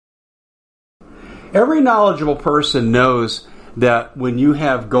Every knowledgeable person knows that when you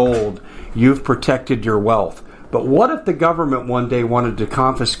have gold, you've protected your wealth. But what if the government one day wanted to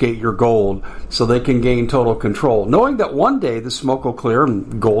confiscate your gold so they can gain total control, knowing that one day the smoke will clear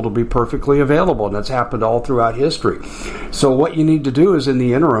and gold will be perfectly available, and that's happened all throughout history. So what you need to do is, in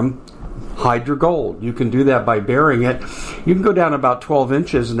the interim, hide your gold. You can do that by burying it. You can go down about 12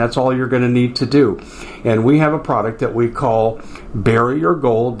 inches, and that's all you're going to need to do. And we have a product that we call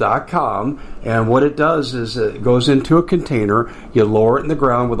buryyourgold.com, and what it does is it goes into a container. You lower it in the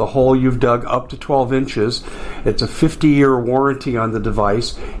ground with a hole you've dug up to 12 inches. It's a 50-year warranty on the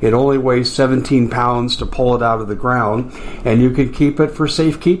device. It only weighs 17 pounds to pull it out of the ground, and you can keep it for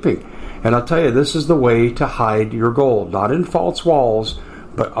safekeeping. And I'll tell you, this is the way to hide your gold. Not in false walls,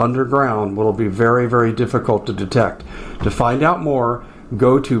 but underground, will be very, very difficult to detect. To find out more,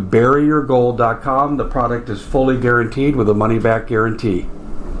 go to buryyourgold.com. The product is fully guaranteed with a money-back guarantee.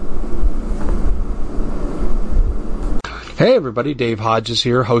 Hey everybody, Dave Hodges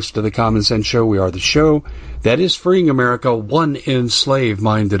here, host of the Common Sense Show. We are the show that is freeing America one enslaved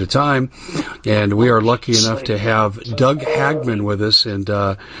mind at a time. And we are lucky enough to have Doug Hagmann with us. And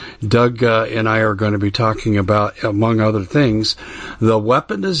Doug and I are going to be talking about, among other things, the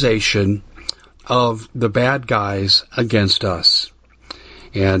weaponization of the bad guys against us.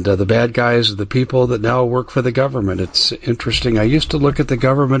 And the bad guys are the people that now work for the government. It's interesting. I used to look at the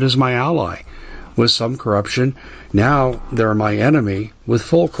government as my ally with some corruption. Now they're my enemy with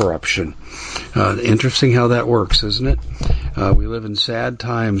full corruption. Interesting how that works, isn't it? We live in sad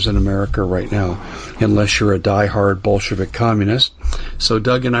times in America right now, unless you're a diehard Bolshevik communist. So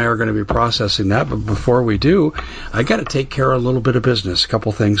Doug and I are going to be processing that. But before we do, I got to take care of a little bit of business. A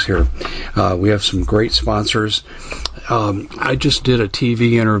couple things here. We have some great sponsors. I just did a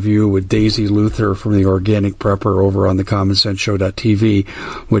TV interview with Daisy Luther from the Organic Prepper over on the CommonSenseShow.tv,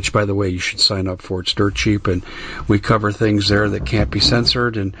 which, by the way, you should sign up for. It's dirt cheap, and we cover things there that can't be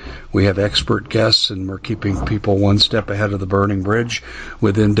censored, and we have expert guests, and we're keeping people one step ahead of the burning bridge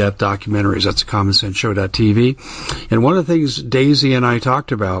with in-depth documentaries. That's CommonSenseShow.tv. And one of the things Daisy and I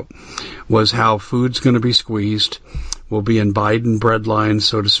talked about was how food's going to be squeezed. We'll be in Biden breadlines,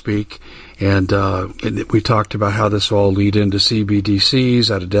 so to speak. And we talked about how this will all lead into CBDCs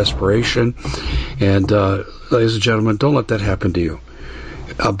out of desperation. And ladies and gentlemen, don't let that happen to you.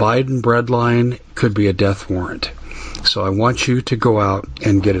 A Biden breadline could be a death warrant. So I want you to go out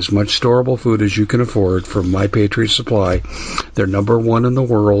and get as much storable food as you can afford from My Patriot Supply. They're number one in the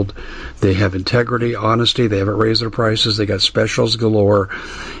world. They have integrity, honesty. They haven't raised their prices. They got specials galore.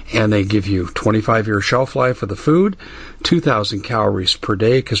 And they give you 25-year shelf life for the food, 2,000 calories per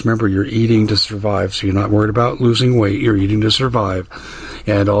day, because remember, you're eating to survive, so you're not worried about losing weight. You're eating to survive.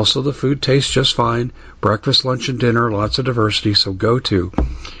 And also the food tastes just fine. Breakfast, lunch, and dinner, lots of diversity. So go to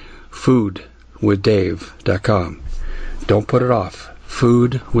foodwithdave.com. Don't put it off.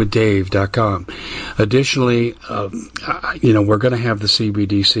 Foodwithdave.com. Additionally, we're going to have the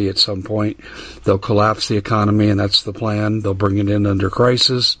CBDC at some point. They'll collapse the economy, and that's the plan. They'll bring it in under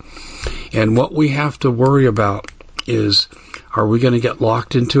crisis. And what we have to worry about is, are we going to get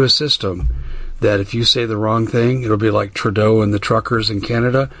locked into a system that if you say the wrong thing, it'll be like Trudeau and the truckers in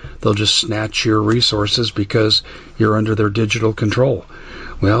Canada. They'll just snatch your resources because you're under their digital control.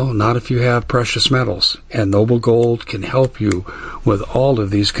 Well, not if you have precious metals. And Noble Gold can help you with all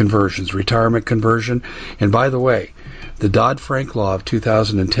of these conversions, retirement conversion. And by the way, the Dodd-Frank law of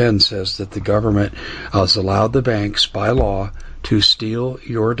 2010 says that the government has allowed the banks by law to steal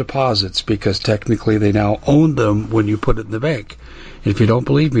your deposits because technically they now own them when you put it in the bank. If you don't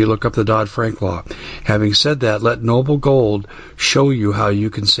believe me, look up the Dodd-Frank law. Having said that, let Noble Gold show you how you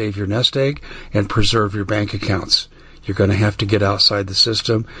can save your nest egg and preserve your bank accounts. You're going to have to get outside the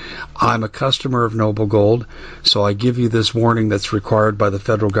system. I'm a customer of Noble Gold, so I give you this warning that's required by the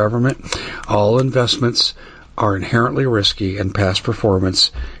federal government. All investments are inherently risky, and past performance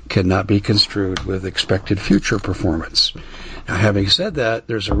cannot be construed with expected future performance. Now, having said that,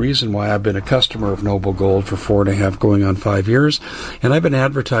 there's a reason why I've been a customer of Noble Gold for 4.5 going on 5 years, and I've been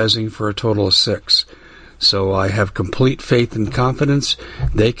advertising for a total of 6. So I have complete faith and confidence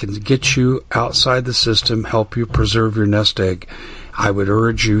they can get you outside the system, help you preserve your nest egg. I would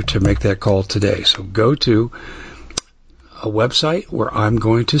urge you to make that call today. So go to a website where I'm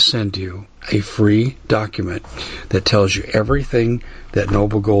going to send you a free document that tells you everything that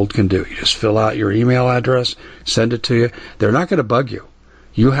Noble Gold can do. You just fill out your email address, send it to you. They're not going to bug you.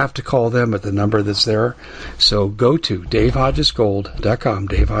 You have to call them at the number that's there. So go to DaveHodgesGold.com,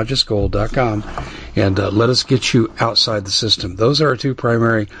 DaveHodgesGold.com, and let us get you outside the system. Those are our two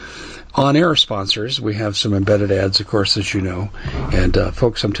primary on-air sponsors. We have some embedded ads, of course, as you know. And,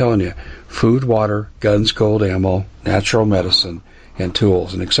 folks, I'm telling you, food, water, guns, gold, ammo, natural medicine, and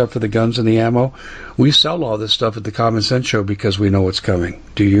tools. And except for the guns and the ammo, we sell all this stuff at the Common Sense Show because we know it's coming.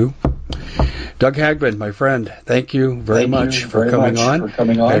 Do you? Doug Hagmann, my friend, thank you very much for coming on.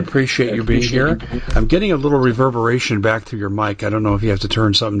 I appreciate you being here. I'm getting a little reverberation back through your mic. I don't know if you have to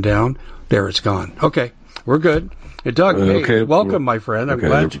turn something down. There, it's gone. Okay, we're good. Hey, Doug, hey, welcome, my friend. I'm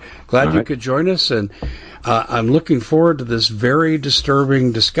glad you could join us, and I'm looking forward to this very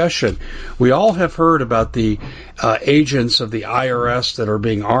disturbing discussion. We all have heard about the agents of the IRS that are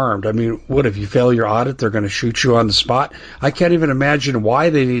being armed. I mean, what, if you fail your audit, they're going to shoot you on the spot? I can't even imagine why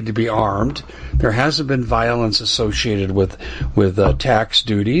they need to be armed. There hasn't been violence associated with tax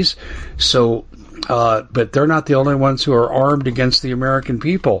duties. So, but they're not the only ones who are armed against the American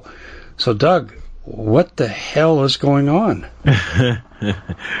people. So, Doug, what the hell is going on?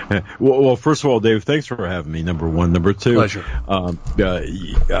 Well, first of all, Dave, thanks for having me, number one. Number two, pleasure.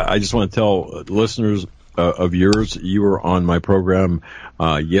 I just want to tell listeners of yours, you were on my program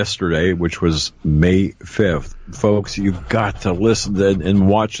yesterday, which was May 5th. Folks, you've got to listen and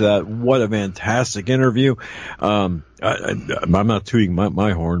watch that. What a fantastic interview. I'm not tooting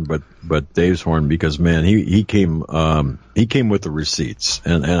my horn, but Dave's horn, because, man, he came with the receipts.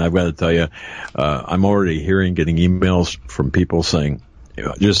 And I've got to tell you, I'm already getting emails from people saying,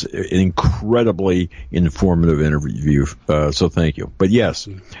 just an incredibly informative interview. So thank you. But yes,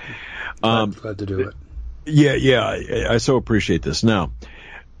 glad to do it. Yeah, I so appreciate this. Now,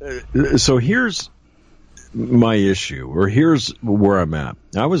 so here's my issue, or here's where I'm at.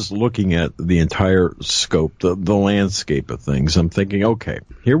 I was looking at the entire scope, the landscape of things. I'm thinking, okay,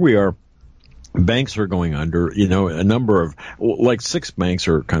 here we are. Banks are going under, a number of, like 6 banks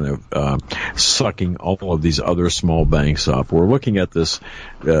are kind of sucking all of these other small banks up. We're looking at this,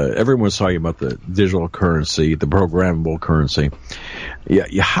 everyone's talking about the digital currency, the programmable currency.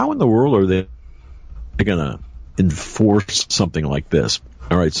 Yeah, how in the world are they going to enforce something like this?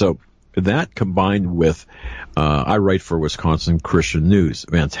 All right, so that combined with, I write for Wisconsin Christian News,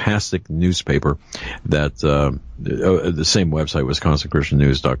 a fantastic newspaper that, the same website,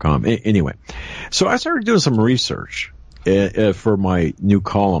 wisconsinchristiannews.com. Anyway, so I started doing some research for my new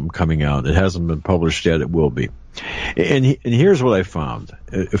column coming out. It hasn't been published yet. It will be. And here's what I found.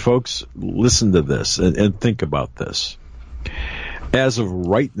 Folks, listen to this and think about this. As of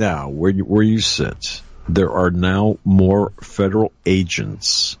right now, where you sit, there are now more federal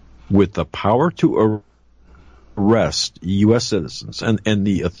agents with the power to arrest U.S. citizens and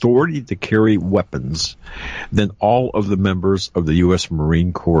the authority to carry weapons than all of the members of the U.S.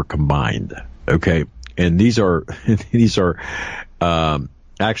 Marine Corps combined. Okay, and these are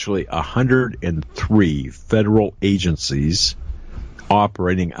actually 103 federal agencies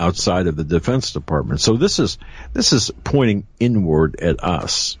operating outside of the Defense Department. So this is pointing inward at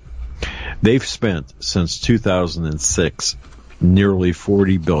us. They've spent since 2006 nearly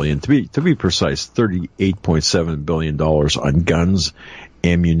 $40 billion, to be precise, $38.7 billion on guns,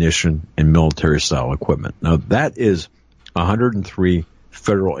 ammunition, and military-style equipment. Now, that is 103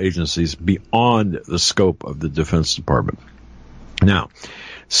 federal agencies beyond the scope of the Defense Department. Now,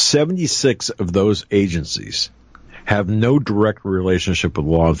 76 of those agencies have no direct relationship with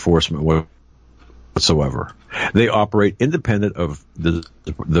law enforcement whatsoever. They operate independent of the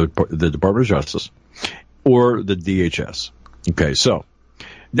Department of Justice or the DHS. Okay, so,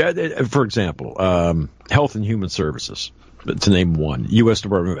 for example, Health and Human Services, to name one, U.S.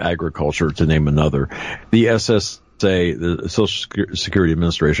 Department of Agriculture, to name another, the SSA, the Social Security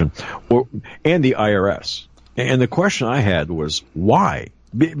Administration, and the IRS. And the question I had was, why?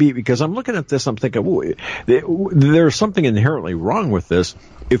 Because I'm looking at this, I'm thinking, there's something inherently wrong with this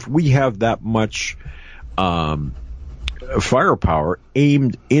if we have that much firepower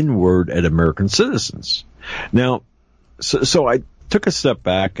aimed inward at American citizens. Now, so I took a step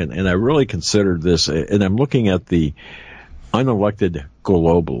back and I really considered this, and I'm looking at the unelected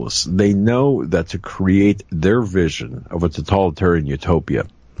globalists. They know that to create their vision of a totalitarian utopia,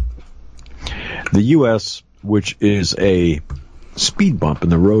 the U.S., which is a speed bump in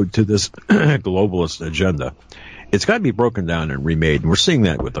the road to this globalist agenda, it's got to be broken down and remade. And we're seeing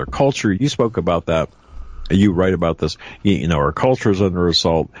that with our culture. You spoke about that. You write about this. Our culture is under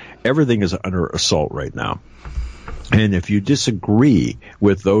assault. Everything is under assault right now. And if you disagree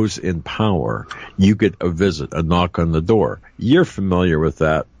with those in power, you get a visit, a knock on the door. You're familiar with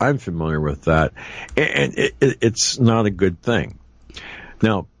that. I'm familiar with that. And it's not a good thing.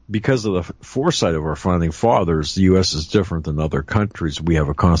 Now, because of the foresight of our founding fathers, the U.S. is different than other countries. We have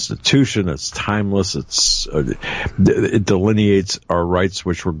a constitution. It's timeless. It delineates our rights,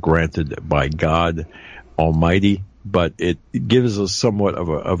 which were granted by God Almighty, but it gives us somewhat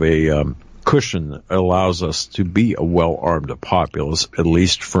of a cushion, allows us to be a well-armed populace, at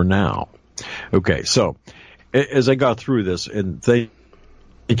least for now. Okay, so as I got through this, and thank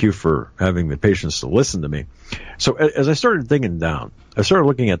you for having the patience to listen to me. So as I started digging down, I started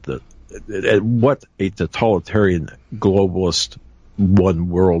looking at what a totalitarian globalist one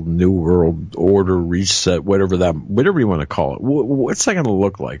world, new world order, reset, whatever you want to call it. What's that going to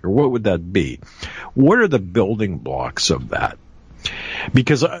look like, or what would that be? What are the building blocks of that?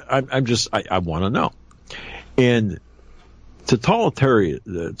 Because I want to know. And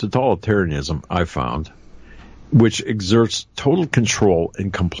totalitarianism, I found, which exerts total control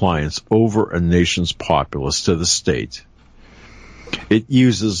and compliance over a nation's populace to the state. It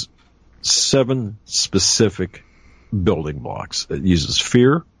uses 7 specific building blocks. It uses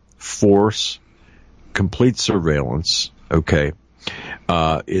fear, force, complete surveillance, okay?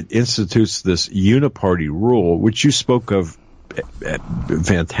 It institutes this uniparty rule, which you spoke of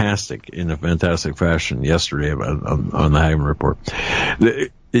in a fantastic fashion yesterday on the Hagmann report.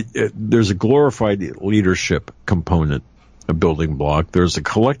 There's a glorified leadership component, a building block. There's a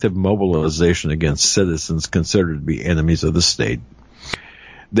collective mobilization against citizens considered to be enemies of the state.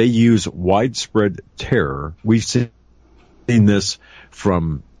 They use widespread terror. We've seen this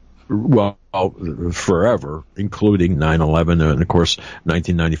from, forever, including 9/11 and, of course,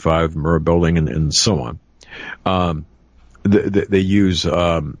 1995, Murrah Building, and so on. They use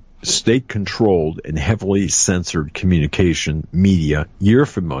state-controlled and heavily censored communication media. You're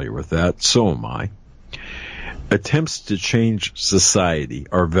familiar with that. So am I. Attempts to change society,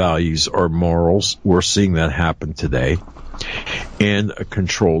 our values, our morals. We're seeing that happen today. And a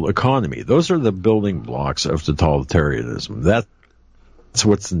controlled economy. Those are the building blocks of totalitarianism. That's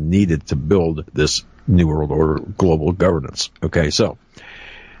what's needed to build this New World Order global governance. Okay, so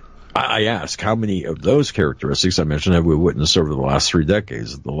I ask, how many of those characteristics I mentioned have we witnessed over the last 3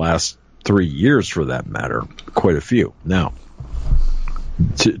 decades? The last 3 years, for that matter, quite a few. Now,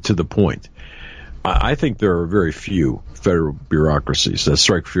 to the point, I think there are very few federal bureaucracies that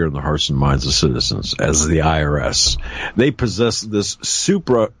strike fear in the hearts and minds of citizens as the IRS. They possess this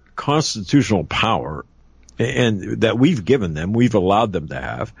supra-constitutional power and that we've given them, we've allowed them to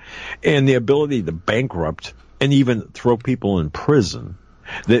have, and the ability to bankrupt and even throw people in prison.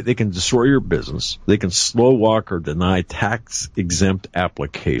 They can destroy your business. They can slow walk or deny tax-exempt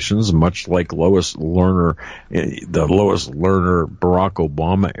applications, much like the Lois Lerner Barack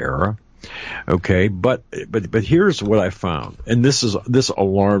Obama era. Okay, but here's what I found, and this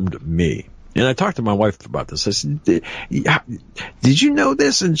alarmed me. And I talked to my wife about this. I said, "Did you know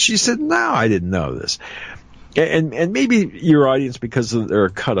this?" And she said, "No, I didn't know this." And maybe your audience, because they're a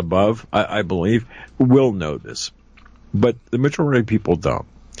cut above, I believe, will know this. But the majority of people don't.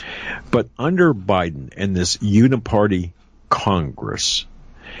 But under Biden and this uniparty Congress,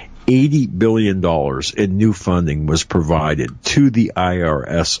 $80 billion in new funding was provided to the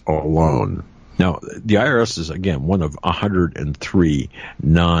IRS alone. Now, the IRS is, again, one of 103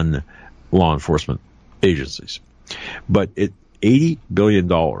 non-law enforcement agencies. But $80 billion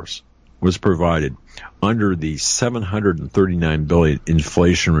was provided under the $739 billion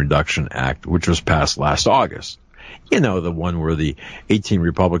Inflation Reduction Act, which was passed last August. You know, the one where the 18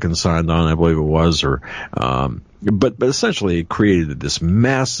 Republicans signed on, I believe it was, but essentially it created this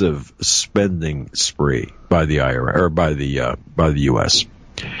massive spending spree by the IRS, or by the U.S.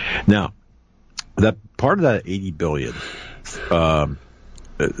 Now, that part of that $80 billion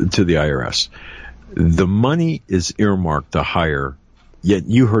to the IRS, the money is earmarked to hire. Yet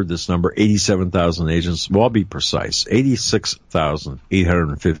you heard this number, 87,000 agents. Well, I'll be precise,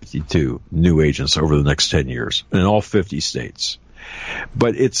 86,852 new agents over the next 10 years in all 50 states.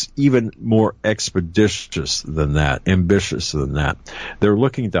 But it's even more expeditious than that, ambitious than that. They're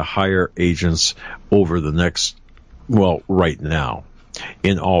looking to hire agents over the next, right now,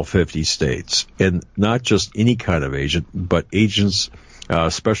 in all 50 states. And not just any kind of agent, but agents,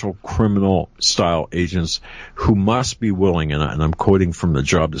 special criminal style agents who must be willing, and I'm quoting from the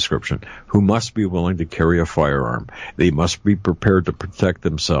job description, who must be willing to carry a firearm. They must be prepared to protect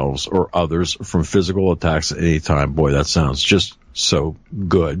themselves or others from physical attacks at any time. Boy, that sounds just so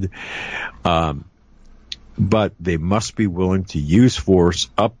good. But they must be willing to use force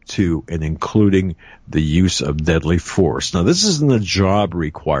up to and including the use of deadly force. Now, this isn't a job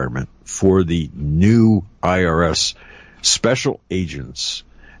requirement for the new IRS special agents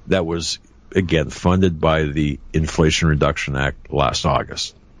that was, again, funded by the Inflation Reduction Act last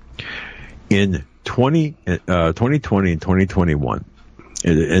August. In 2020 and 2021,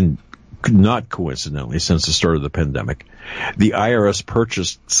 and not coincidentally, since the start of the pandemic, the IRS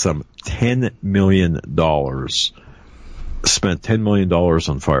purchased some $10 million, spent $10 million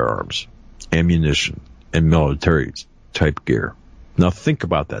on firearms, ammunition, and military-type gear. Now think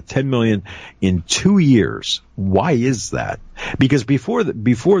about that, $10 million in 2 years. Why is that? Because before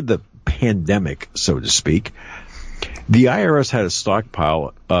the pandemic, so to speak, the IRS had a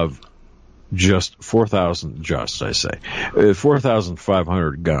stockpile of just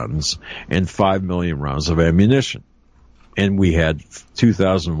 4,500 guns and 5 million rounds of ammunition. And we had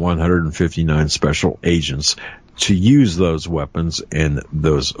 2,159 special agents to use those weapons and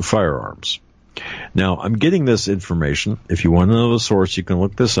those firearms. Now, I'm getting this information. If you want to know the source, you can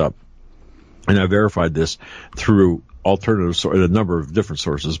look this up. And I verified this through alternative, a number of different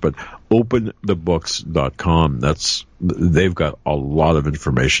sources, but openthebooks.com. They've got a lot of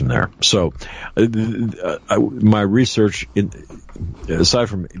information there. So my research, aside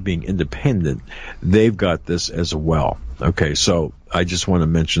from being independent, they've got this as well. Okay, so I just want to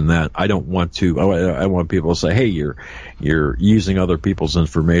mention that. I don't want to. I want people to say, "Hey, you're using other people's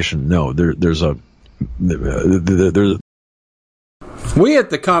information." No, there's We at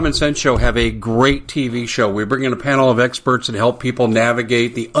the Common Sense Show have a great TV show. We bring in a panel of experts and help people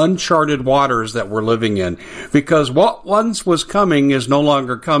navigate the uncharted waters that we're living in. Because what once was coming is no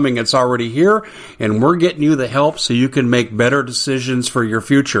longer coming. It's already here, and we're getting you the help so you can make better decisions for your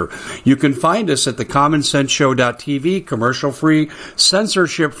future. You can find us at thecommonsenseshow.tv, commercial-free,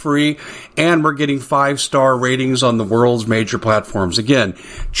 censorship-free, and we're getting 5-star ratings on the world's major platforms. Again,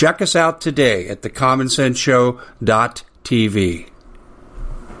 check us out today at thecommonsenseshow.tv.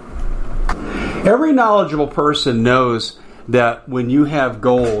 Every knowledgeable person knows that when you have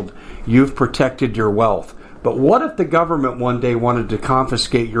gold, you've protected your wealth. But what if the government one day wanted to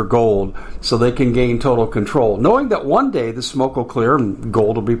confiscate your gold so they can gain total control, knowing that one day the smoke will clear and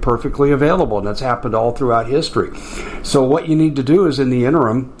gold will be perfectly available, and that's happened all throughout history. So what you need to do is, in the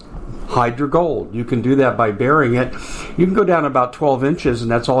interim, hide your gold. You can do that by burying it. You can go down about 12 inches, and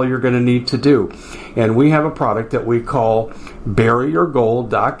that's all you're going to need to do. And we have a product that we call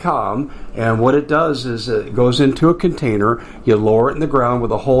buryyourgold.com, and what it does is it goes into a container. You lower it in the ground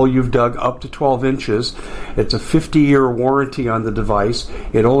with a hole you've dug up to 12 inches. It's a 50-year warranty on the device.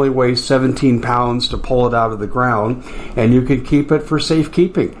 It only weighs 17 pounds to pull it out of the ground, and you can keep it for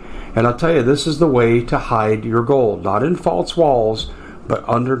safekeeping. And I'll tell you, this is the way to hide your gold. Not in false walls, but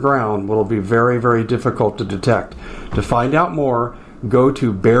underground will be very, very difficult to detect. To find out more, go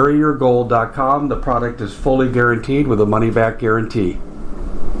to buryyourgold.com. The product is fully guaranteed with a money-back guarantee.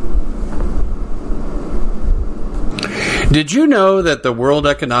 Did you know that the World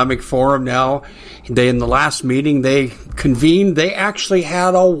Economic Forum now, in the last meeting they convened, they actually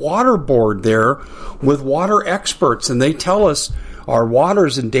had a water board there with water experts, and they tell us our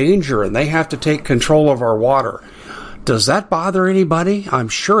water's in danger and they have to take control of our water. Does that bother anybody? I'm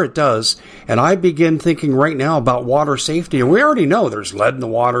sure it does. And I begin thinking right now about water safety. And we already know there's lead in the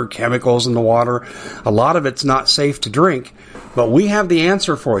water, chemicals in the water. A lot of it's not safe to drink. But we have the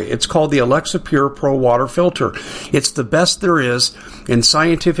answer for you. It's called the Alexa Pure Pro Water Filter. It's the best there is, and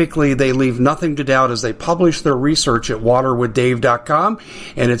scientifically they leave nothing to doubt as they publish their research at waterwithdave.com,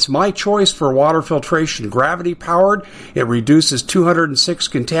 and it's my choice for water filtration. Gravity powered, it reduces 206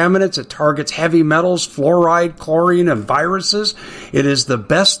 contaminants, it targets heavy metals, fluoride, chlorine, and viruses. It is the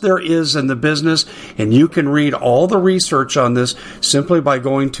best there is in the business, and you can read all the research on this simply by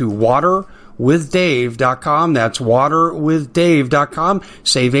going to waterwithdave.com. That's waterwithdave.com.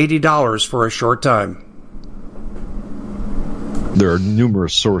 Save $80 for a short time. There are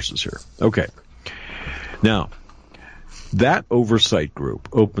numerous sources here. Okay. Now, that oversight group,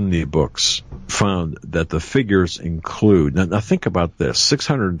 Open the Books, found that the figures include, now think about this,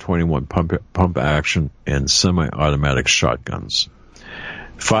 621 pump action and semi-automatic shotguns,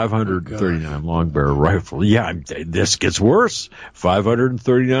 539 long barrel rifles. Yeah, this gets worse.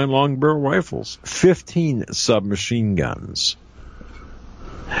 539 long barrel rifles, 15 submachine guns.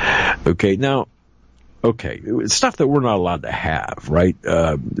 Okay, now, stuff that we're not allowed to have, right?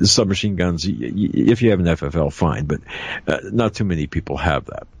 Submachine guns, if you have an FFL, fine, but not too many people have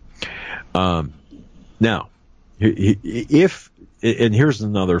that. Now, and here's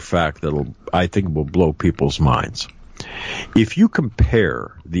another fact that I think will blow people's minds. If you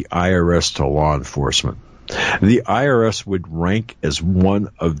compare the IRS to law enforcement, the IRS would rank as one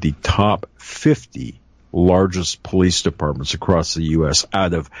of the top 50 largest police departments across the U.S.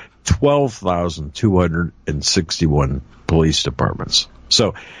 out of 12,261 police departments.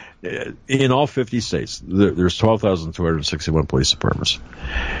 So in all 50 states, there's 12,261 police departments.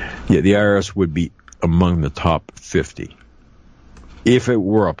 Yeah, the IRS would be among the top 50 if it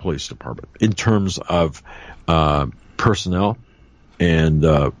were a police department in terms of personnel and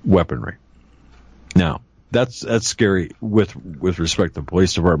weaponry. Now, that's scary with respect to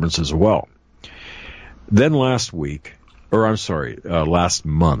police departments as well. Then last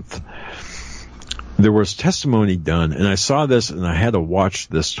month, there was testimony done, and I saw this, and I had to watch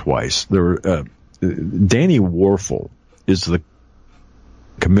this twice. Danny Warfel is the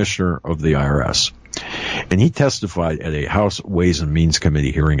commissioner of the IRS, and he testified at a House Ways and Means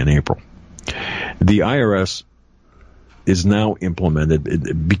Committee hearing in April. The IRS is now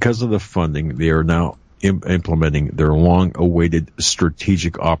implemented, because of the funding, they are now implementing their long-awaited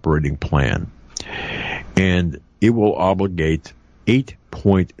strategic operating plan. And it will obligate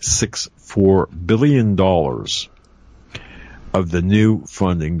 $8.64 billion of the new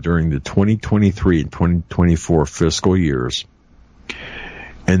funding during the 2023 and 2024 fiscal years,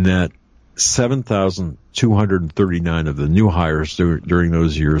 and that 7,239 of the new hires during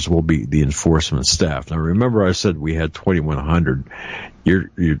those years will be the enforcement staff. Now, remember I said we had 2,100.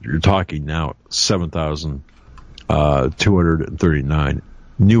 You're talking now 7,239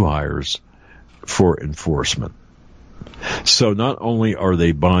 new hires for enforcement. So not only are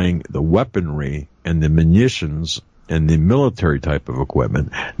they buying the weaponry and the munitions and the military type of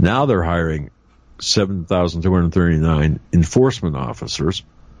equipment, now they're hiring 7,239 enforcement officers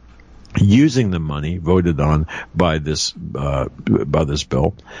using the money voted on by this bill,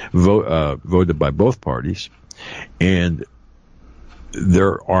 voted by both parties, and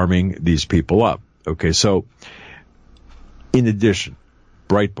they're arming these people up. Okay, so in addition,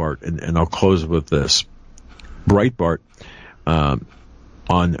 Breitbart, and I'll close with this. Breitbart, on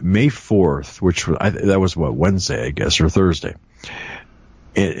May 4th, that was Wednesday, I guess, or Thursday,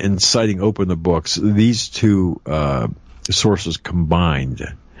 and citing Open the Books, these two sources combined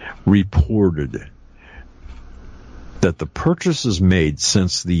reported that the purchases made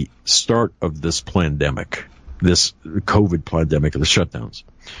since the start of this pandemic, this COVID pandemic, the shutdowns.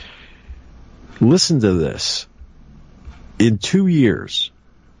 Listen to this. In 2 years,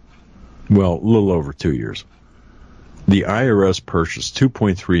 well, a little over 2 years, the IRS purchased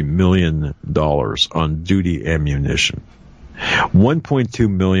 $2.3 million on duty ammunition, $1.2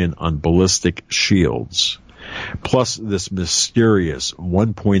 million on ballistic shields, plus this mysterious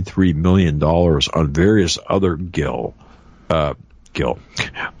 $1.3 million on various other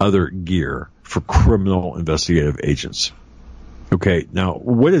other gear for criminal investigative agents. Okay, now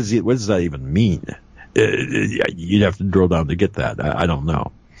what does that even mean? You'd have to drill down to get that. I don't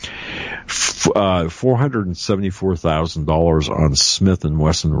know. $474,000 on Smith &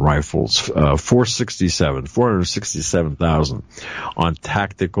 Wesson rifles, $467,000 on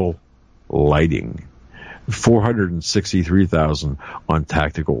tactical lighting, $463,000 on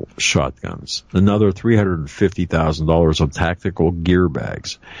tactical shotguns, another $350,000 on tactical gear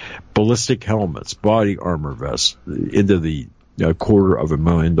bags, ballistic helmets, body armor vests, into the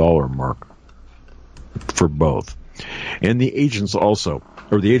 $250,000 mark for both. And the agency also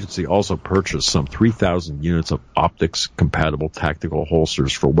purchased some 3,000 units of optics-compatible tactical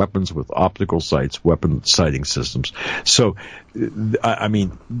holsters for weapons with optical sights, weapon sighting systems. So, I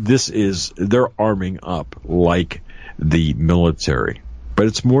mean, they're arming up like the military. But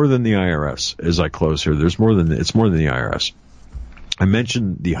it's more than the IRS. As I close here, it's more than the IRS. I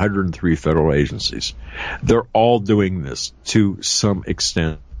mentioned the 103 federal agencies. They're all doing this to some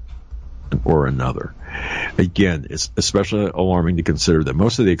extent or another. Again, it's especially alarming to consider that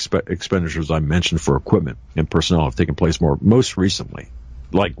most of the expenditures I mentioned for equipment and personnel have taken place most recently,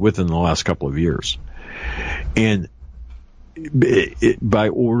 like within the last couple of years. And it by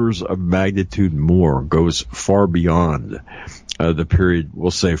orders of magnitude more, goes far beyond the period,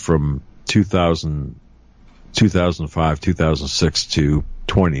 we'll say, from 2005, 2006 to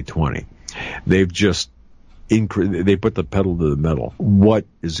 2020. They've just they put the pedal to the metal. What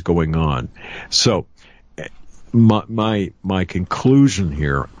is going on? So my conclusion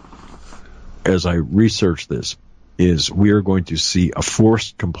here, as I research this, is we are going to see a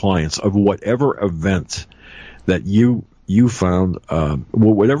forced compliance of whatever event that you found,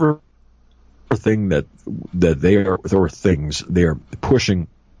 whatever thing that they are, or things they are pushing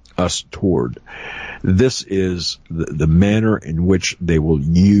us toward. This is the manner in which they will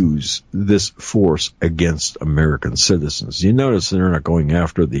use this force against American citizens. You notice they're not going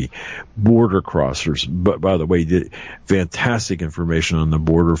after the border crossers. But by the way, fantastic information on the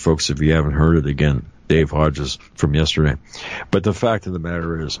border, folks. If you haven't heard it, again, Dave Hodges from yesterday. But the fact of the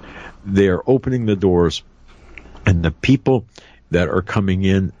matter is, they are opening the doors, and the people that are coming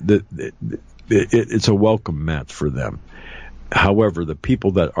in, it's a welcome mat for them. However, the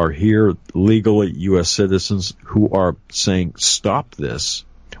people that are here legally, U.S. citizens, who are saying stop this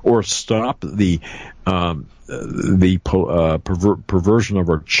or stop the perversion of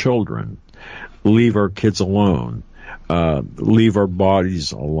our children, leave our kids alone, leave our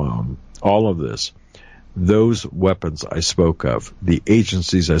bodies alone, all of this, those weapons I spoke of, the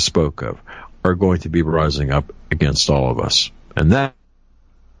agencies I spoke of, are going to be rising up against all of us. And that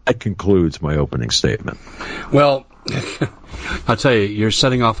concludes my opening statement. Well, I'll tell you, you're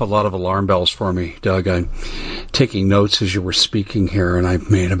setting off a lot of alarm bells for me, Doug. I'm taking notes as you were speaking here, and I've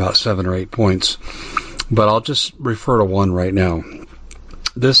made about 7 or 8 points. But I'll just refer to one right now.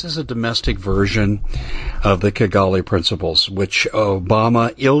 This is a domestic version of the Kigali Principles, which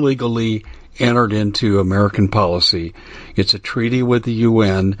Obama illegally entered into American policy. It's a treaty with the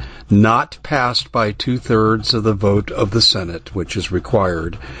UN, not passed by 2/3 of the vote of the Senate, which is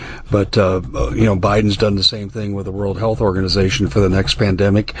required. But, Biden's done the same thing with the World Health Organization for the next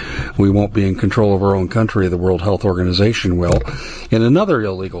pandemic. We won't be in control of our own country. The World Health Organization will, in another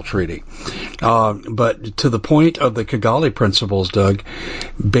illegal treaty. But to the point of the Kigali Principles, Doug,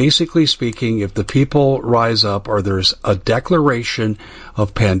 basically speaking, if the people rise up or there's a declaration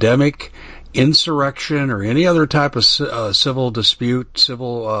of pandemic, insurrection, or any other type of civil dispute,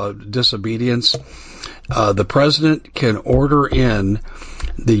 civil disobedience, the president can order in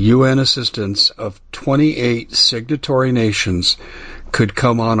the UN assistance of 28 signatory nations could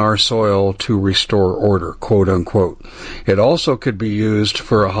come on our soil to restore order, quote unquote. It also could be used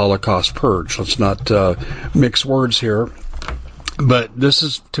for a Holocaust purge. Let's not mix words here. But this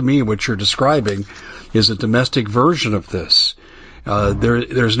is, to me, what you're describing is a domestic version of this.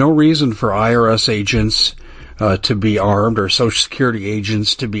 There's no reason for IRS agents to be armed or Social Security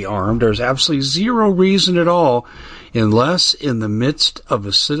agents to be armed. There's absolutely zero reason at all, unless in the midst of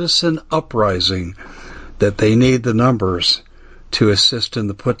a citizen uprising that they need the numbers to assist in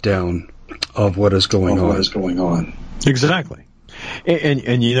the put down of what is going on. Exactly. And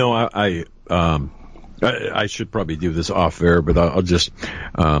I should probably do this off air, but I'll just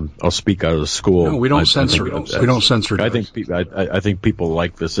I'll speak out of the school. No, we don't censor. We don't censor. I think people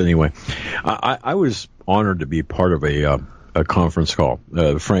like this anyway. I was honored to be part of a conference call.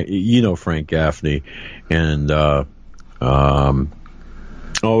 Frank Gaffney and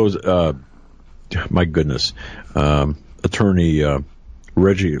my goodness, Attorney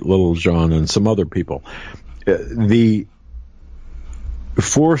Reggie Littlejohn and some other people. The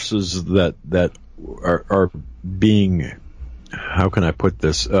forces that are being, how can I put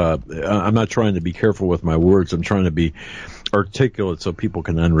this? I'm not trying to be careful with my words. I'm trying to be articulate so people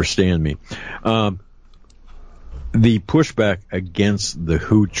can understand me. The pushback against the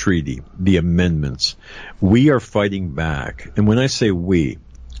WHO treaty, the amendments, we are fighting back. And when I say we,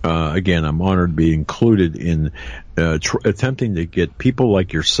 again, I'm honored to be included in attempting to get people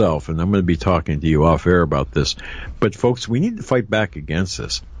like yourself, and I'm going to be talking to you off air about this. But folks, we need to fight back against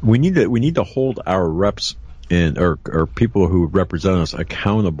this. We need to hold our reps and or people who represent us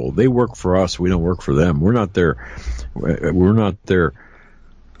accountable. They work for us. We don't work for them. We're not their.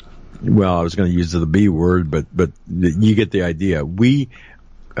 Well, I was going to use the B word, but you get the idea. We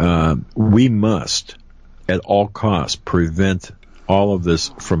must at all costs prevent all of this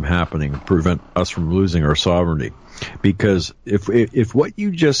from happening, prevent us from losing our sovereignty. Because if what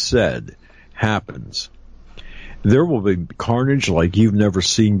you just said happens, there will be carnage like you've never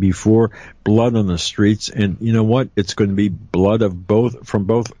seen before, blood on the streets, and you know what? It's going to be blood from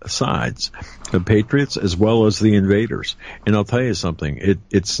both sides, the patriots as well as the invaders. And I'll tell you something,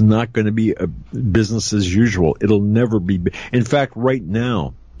 it's not going to be a business as usual. It'll never be. In fact, right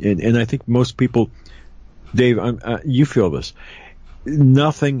now, and I think most people, Dave, you feel this,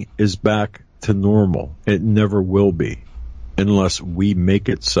 nothing is back to normal. It never will be unless we make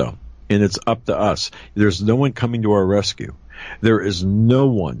it so. And it's up to us. There's no one coming to our rescue. There is no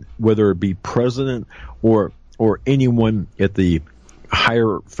one, whether it be president or anyone at the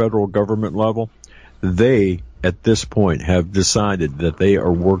higher federal government level, they, at this point, have decided that they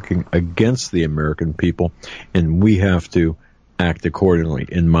are working against the American people, and we have to act accordingly,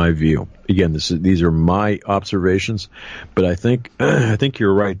 in my view. Again, these are my observations, but I think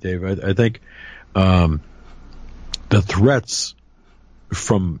you're right, Dave. I think the threats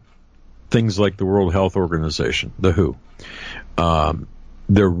from things like the World Health Organization, the WHO,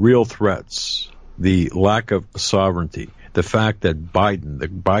 they're real threats. The lack of sovereignty, the fact that the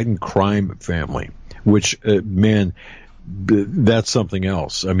Biden crime family, which, that's something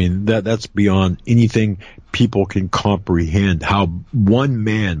else. I mean, that's beyond anything people can comprehend. How one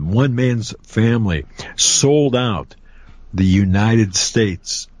man's family sold out the United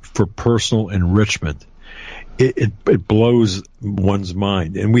States for personal enrichment. it blows one's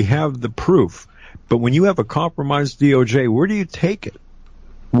mind. And we have the proof. But when you have a compromised DOJ, where do you take it?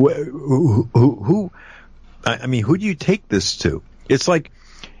 Who do you take this to? It's like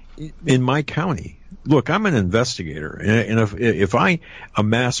in my county. Look, I'm an investigator, and if I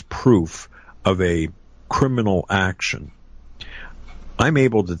amass proof of a criminal action, I'm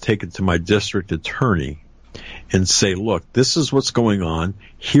able to take it to my district attorney and say, look, this is what's going on.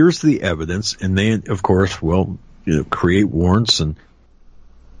 Here's the evidence. And they, of course, will create warrants and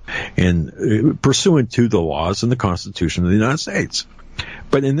pursuant to the laws and the Constitution of the United States.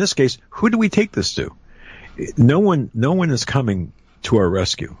 But in this case, who do we take this to? No one is coming to our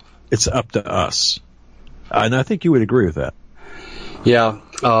rescue. It's up to us. And I think you would agree with that. Yeah.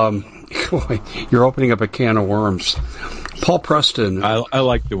 You're opening up a can of worms. Paul Preston. I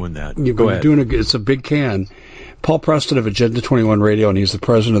like doing that. Go ahead. It's a big can. Paul Preston of Agenda 21 Radio, and he's the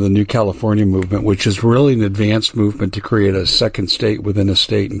president of the New California Movement, which is really an advanced movement to create a second state within a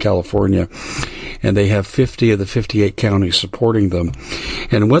state in California. And they have 50 of the 58 counties supporting them.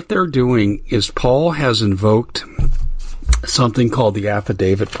 And what they're doing is Paul has invoked something called the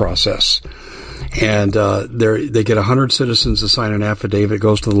affidavit process. And they get 100 citizens to sign an affidavit. It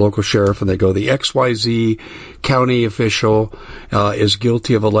goes to the local sheriff, and they go, the XYZ county official is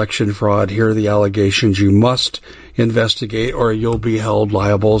guilty of election fraud. Here are the allegations. You must investigate, or you'll be held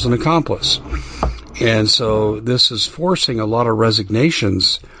liable as an accomplice. And so this is forcing a lot of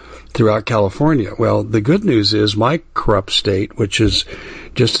resignations throughout California. Well, the good news is my corrupt state, which is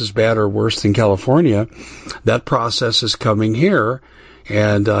just as bad or worse than California, that process is coming here.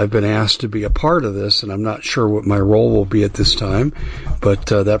 And I've been asked to be a part of this, and I'm not sure what my role will be at this time, but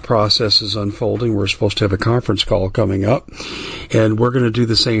that process is unfolding. We're supposed to have a conference call coming up, and we're going to do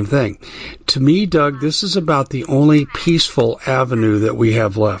the same thing. To me, Doug, this is about the only peaceful avenue that we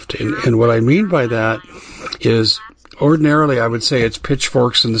have left. And what I mean by that is ordinarily I would say it's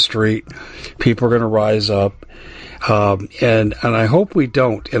pitchforks in the street. People are going to rise up. And I hope we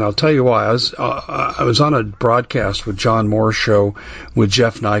don't. And I'll tell you why. I was on a broadcast with John Moore's show with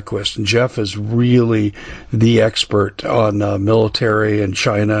Jeff Nyquist, and Jeff is really the expert on military and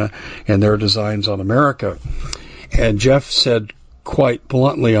China and their designs on America. And Jeff said quite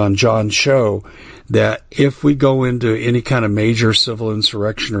bluntly on John's show that if we go into any kind of major civil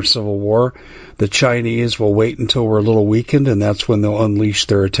insurrection or civil war, the Chinese will wait until we're a little weakened, and that's when they'll unleash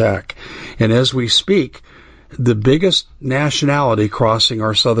their attack. And as we speak, the biggest nationality crossing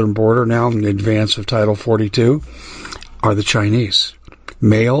our southern border now in advance of Title 42 are the Chinese,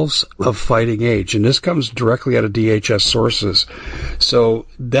 males of fighting age. And this comes directly out of DHS sources. So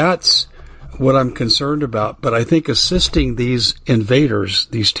that's what I'm concerned about. But I think assisting these invaders,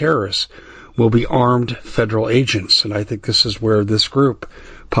 these terrorists, will be armed federal agents. And I think this is where this group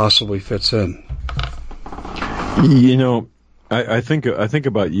possibly fits in. I think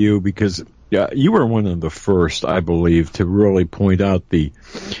about you because you were one of the first, I believe, to really point out the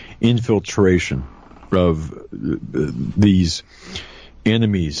infiltration of these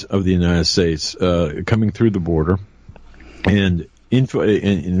enemies of the United States coming through the border and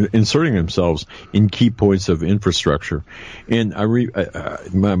inserting themselves in key points of infrastructure. And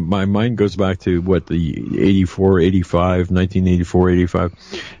my mind goes back to the 1984, 85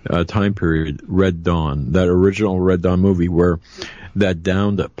 time period, Red Dawn, that original Red Dawn movie where that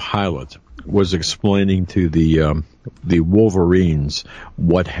downed pilot was explaining to the Wolverines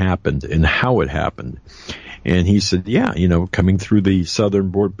what happened and how it happened. And he said, coming through the southern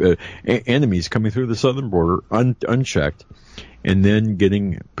border, enemies coming through the southern border unchecked, and then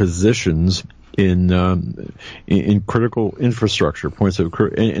getting positions in critical infrastructure points of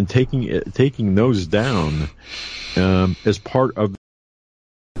and taking those down as part of.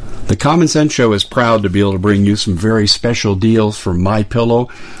 The Common Sense Show is proud to be able to bring you some very special deals from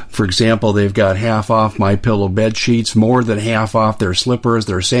MyPillow. For example, they've got half off MyPillow bed sheets, more than half off their slippers,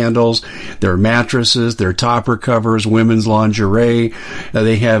 their sandals, their mattresses, their topper covers, women's lingerie.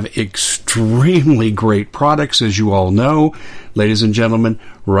 They have extremely great products, as you all know. Ladies and gentlemen,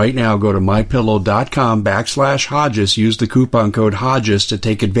 right now go to mypillow.com/Hodges. Use the coupon code Hodges to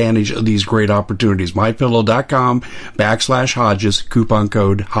take advantage of these great opportunities. mypillow.com/Hodges, coupon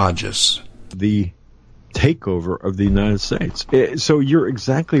code Hodges. The takeover of the United States. So you're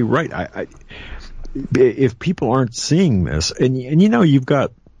exactly right. If people aren't seeing this, and you've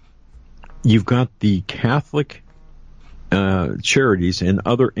got the Catholic charities and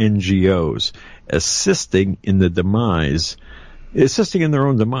other NGOs assisting in their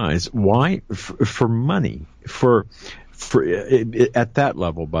own demise. Why? For money. For at that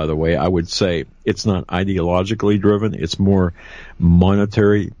level, by the way, I would say it's not ideologically driven. It's more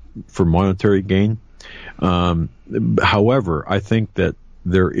monetary gain. However, I think that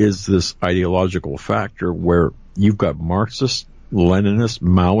there is this ideological factor where you've got Marxists, Leninists,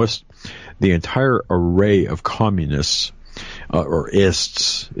 Maoists, the entire array of communists, or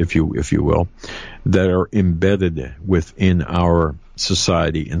ists, if you will, that are embedded within our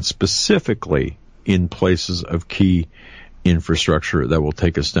society, and specifically in places of key infrastructure that will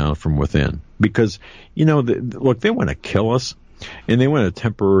take us down from within. Because, look, they want to kill us, and they want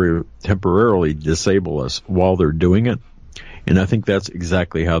to temporarily disable us while they're doing it. And I think that's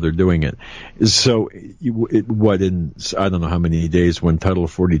exactly how they're doing it. So, in I don't know how many days, when Title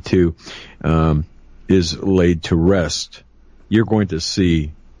 42 is laid to rest, you're going to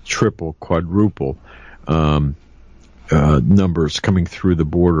see triple, quadruple numbers coming through the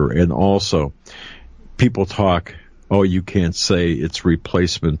border. And also, people talk, oh, you can't say it's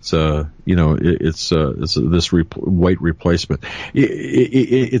replacement, it's this white replacement.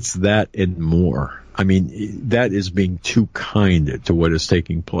 It's that and more. I mean, that is being too kind to what is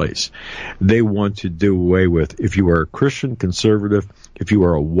taking place. They want to do away with, if you are a Christian conservative, if you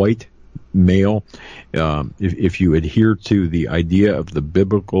are a white male, if you adhere to the idea of the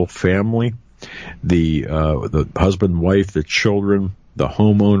biblical family, the husband, wife, the children, the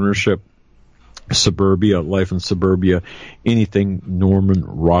home ownership, suburbia, life in suburbia, anything Norman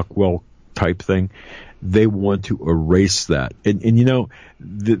Rockwell type thing, they want to erase that. And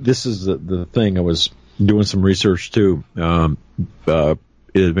this is the thing. I was doing some research too, in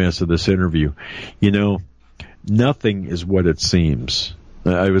advance of this interview. Nothing is what it seems.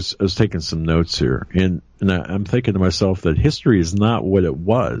 I was taking some notes here, and I'm thinking to myself that history is not what it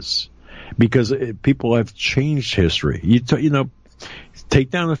was, because people have changed history. Take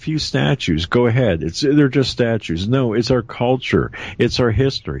down a few statues. Go ahead. They're just statues. No, it's our culture. It's our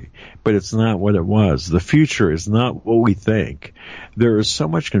history. But it's not what it was. The future is not what we think. There is so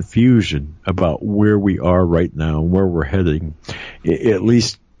much confusion about where we are right now and where we're heading, at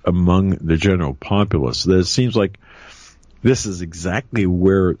least among the general populace, that it seems like this is exactly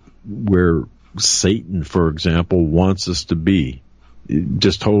where Satan, for example, wants us to be.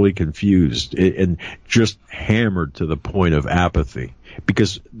 Just totally confused and just hammered to the point of apathy.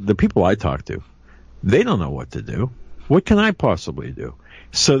 Because the people I talk to, they don't know what to do. What can I possibly do?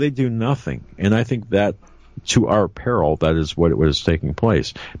 So they do nothing. And I think that, to our peril, that is what was taking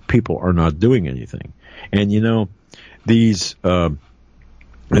place. People are not doing anything. And these the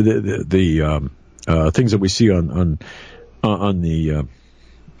things that we see on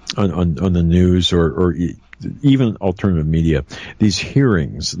the news or even alternative media, these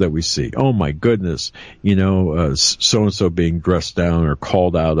hearings that we see. Oh my goodness, so and so being dressed down or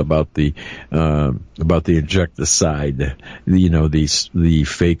called out about the injecticide, the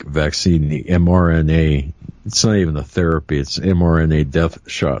fake vaccine, the mRNA. It's not even a therapy; it's mRNA death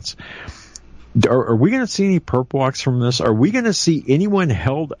shots. Are we going to see any perp walks from this? Are we going to see anyone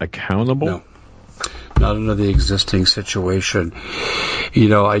held accountable? No. Not under the existing situation.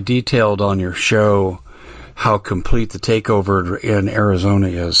 I detailed on your show how complete the takeover in Arizona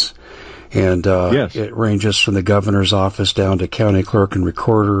is. And yes. It ranges from the governor's office down to county clerk and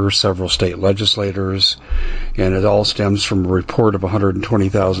recorder, several state legislators, and it all stems from a report of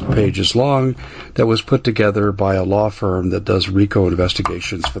 120,000 pages long that was put together by a law firm that does RICO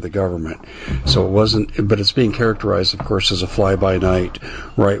investigations for the government. So it wasn't, but it's being characterized, of course, as a fly-by-night,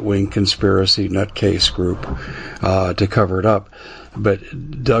 right-wing conspiracy nutcase group to cover it up. But,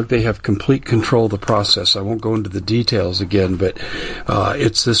 Doug, they have complete control of the process. I won't go into the details again, but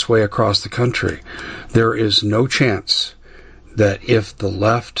it's this way across the country. There is no chance that if the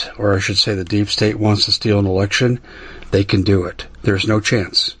left, or I should say the deep state, wants to steal an election, they can do it. There's no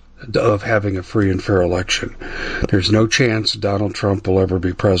chance of having a free and fair election. There's no chance Donald Trump will ever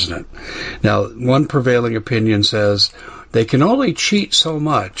be president. Now, one prevailing opinion says they can only cheat so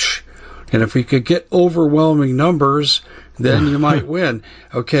much, and if we could get overwhelming numbers, then you might win.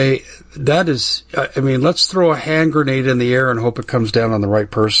 Okay, that is, let's throw a hand grenade in the air and hope it comes down on the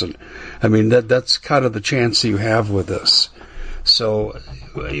right person. That's kind of the chance you have with this. So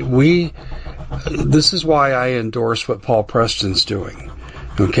this is why I endorse what Paul Preston's doing.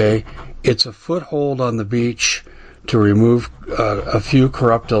 Okay, it's a foothold on the beach to remove a few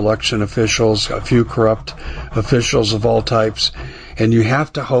corrupt election officials, a few corrupt officials of all types, and you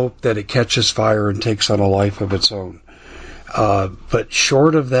have to hope that it catches fire and takes on a life of its own. But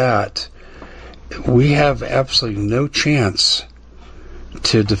short of that, we have absolutely no chance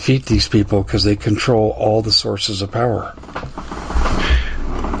to defeat these people because they control all the sources of power.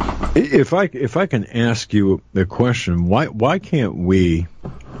 If I can ask you a question, why can't we,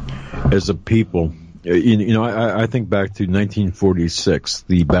 as a people, I think back to 1946,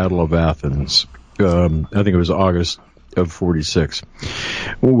 the Battle of Athens, I think it was August of 46,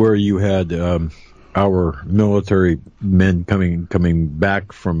 where you had our military men coming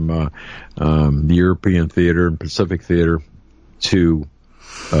back from the European theater and Pacific theater to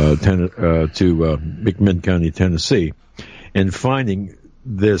McMinn County, Tennessee, and finding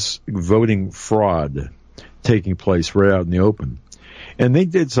this voting fraud taking place right out in the open. And they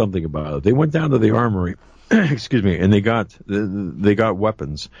did something about it. They went down to the armory, excuse me, and they got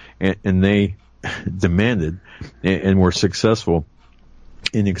weapons, and they demanded and were successful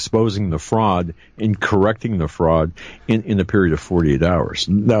in exposing the fraud, in correcting the fraud in a period of 48 hours.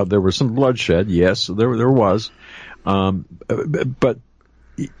 Now, there was some bloodshed, yes, there was. But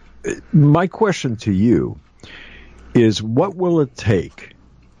my question to you is, what will it take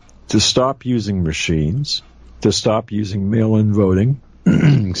to stop using machines, to stop using mail-in voting,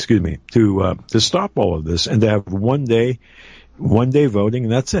 excuse me, to stop all of this, and to have one day voting,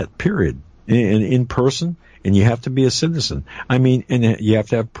 and that's it, period, in person, and you have to be a citizen. I mean, and you have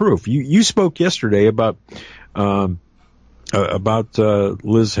to have proof. You spoke yesterday about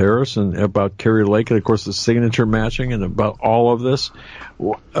Liz Harris and about Kerry Lake, and of course the signature matching, and about all of this.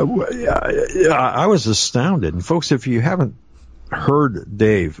 I was astounded. And folks, if you haven't heard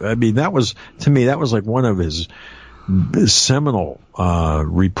Dave, I mean, that was, to me, that was like one of his seminal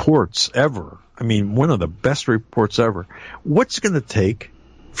reports ever. I mean, one of the best reports ever. What's going to take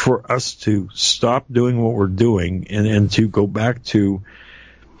for us to stop doing what we're doing and to go back to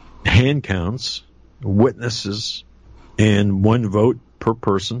hand counts, witnesses, and one vote per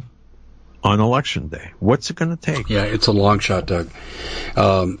person on election day? What's it going to take? Yeah, it's a long shot, Doug.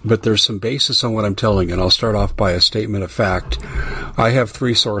 But there's some basis on what I'm telling you, and I'll start off by a statement of fact. I have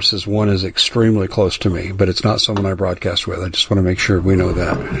three sources. One is extremely close to me, but it's not someone I broadcast with. I just want to make sure we know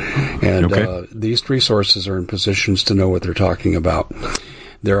that. And okay. These three sources are in positions to know what they're talking about.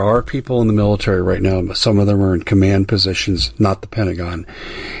 There are people in the military right now. Some of them are in command positions, not the Pentagon.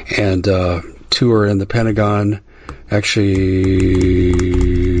 And two are in the Pentagon. Actually,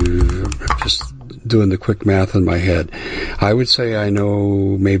 just doing the quick math in my head, I would say I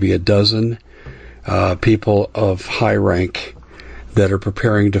know maybe a dozen people of high rank that are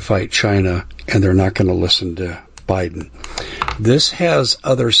preparing to fight China, and they're not going to listen to Biden. This has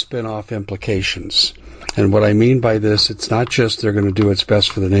other spin-off implications. And what I mean by this, it's not just they're going to do what's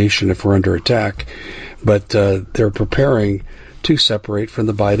best for the nation if we're under attack, but they're preparing to separate from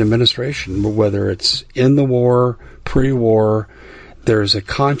the Biden administration, whether it's in the war, pre-war. There's a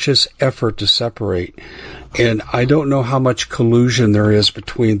conscious effort to separate. And I don't know how much collusion there is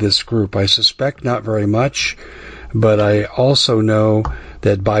between this group. I suspect not very much, but I also know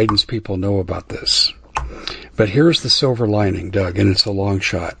that Biden's people know about this. But here's the silver lining, Doug, and it's a long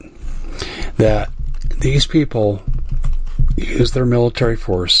shot, that these people use their military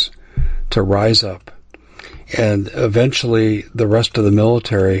force to rise up, and eventually the rest of the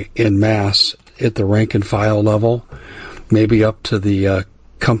military en masse at the rank and file level, maybe up to the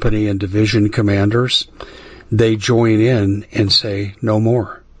company and division commanders, they join in and say, no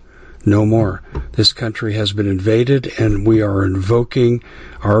more. No more. This country has been invaded, and we are invoking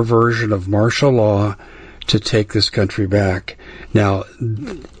our version of martial law to take this country back. Now,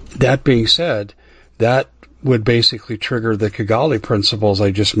 that being said, that would basically trigger the Kigali principles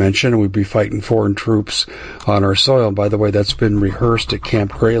I just mentioned, and we'd be fighting foreign troops on our soil. And by the way, that's been rehearsed at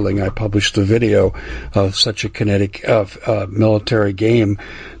Camp Grayling. I published a video of such a kinetic military game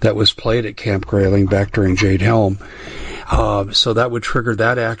that was played at Camp Grayling back during Jade Helm. So that would trigger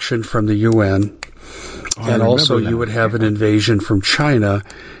that action from the UN. And also you would have an invasion from China.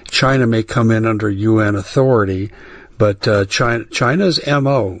 China may come in under UN authority, but China's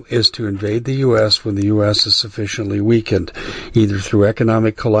MO is to invade the U.S. when the U.S. is sufficiently weakened, either through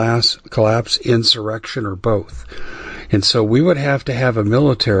economic collapse, insurrection, or both. And so we would have to have a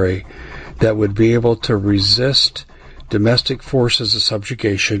military that would be able to resist domestic forces of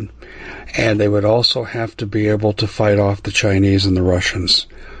subjugation, and they would also have to be able to fight off the Chinese and the Russians.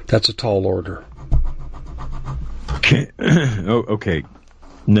 That's a tall order. Okay. Okay.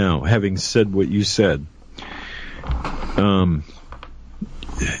 Now, having said what you said,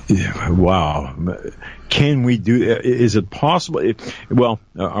 wow. Can we do, is it possible? Well,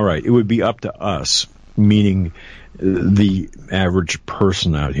 all right. It would be up to us, meaning the average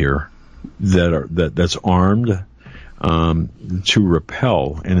person out here that's armed, to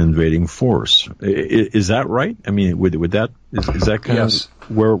repel an invading force. Is that right? I mean, would that, is that kind yes. of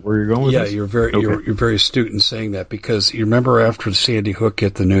where you're going with this? Yeah, you're very astute in saying that, because you remember after Sandy Hook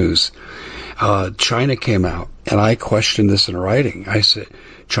hit the news, China came out, and I questioned this in writing.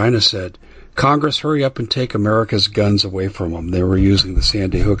 China said, Congress, hurry up and take America's guns away from them. They were using the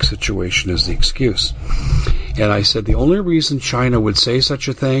Sandy Hook situation as the excuse. And I said the only reason China would say such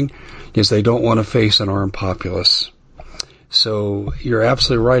a thing is they don't want to face an armed populace. So you're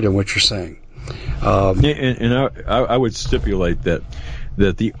absolutely right in what you're saying. And I would stipulate that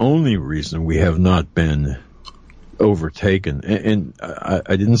the only reason we have not been overtaken, and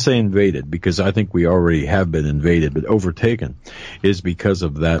I didn't say invaded because I think we already have been invaded, but overtaken is because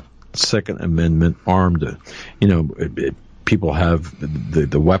of that Second Amendment armed, people have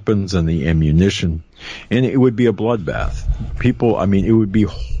the weapons and the ammunition, and it would be a bloodbath. It would be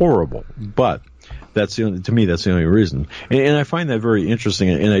horrible, but to me, that's the only reason. And I find that very interesting.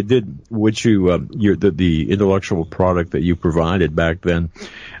 And I did, the intellectual product that you provided back then,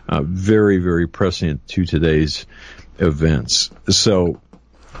 very, very prescient to today's events. So,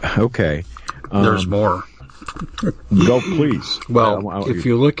 okay. There's more. Go, please. Well, if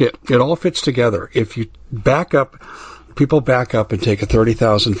you look at it, all fits together. If you people back up and take a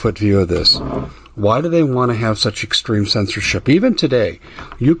 30,000-foot view of this. Why do they want to have such extreme censorship? Even today,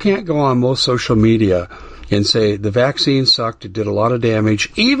 you can't go on most social media and say the vaccine sucked, it did a lot of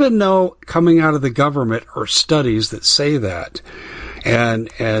damage, even though coming out of the government are studies that say that. And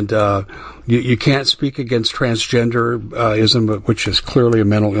you can't speak against transgenderism, which is clearly a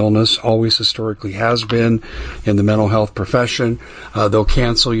mental illness, always historically has been in the mental health profession. They'll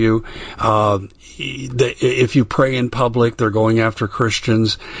cancel you. If you pray in public, they're going after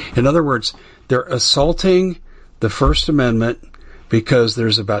Christians. In other words, they're assaulting the First Amendment because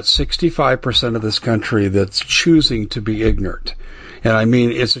there's about 65% of this country that's choosing to be ignorant. And I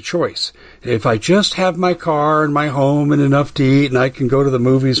mean, it's a choice. If I just have my car and my home and enough to eat and I can go to the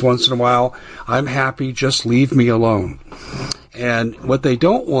movies once in a while, I'm happy. Just leave me alone. And what they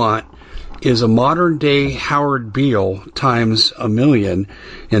don't want is a modern-day Howard Beale times a million,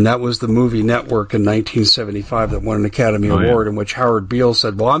 and that was the movie Network in 1975 that won an Academy Award, in which Howard Beale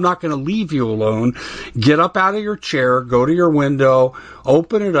said, well, I'm not going to leave you alone. Get up out of your chair, go to your window,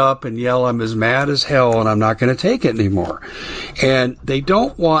 open it up, and yell, I'm as mad as hell, and I'm not going to take it anymore. And they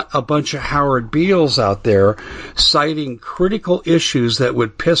don't want a bunch of Howard Beales out there citing critical issues that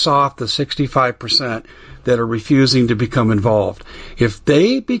would piss off the 65% that are refusing to become involved. If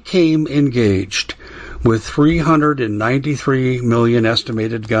they became engaged with 393 million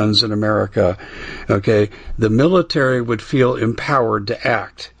estimated guns in America, okay, the military would feel empowered to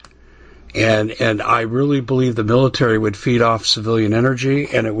act. And I really believe the military would feed off civilian energy,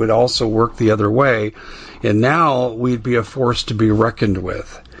 and it would also work the other way. And now we'd be a force to be reckoned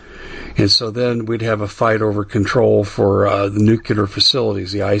with. And so then we'd have a fight over control for the nuclear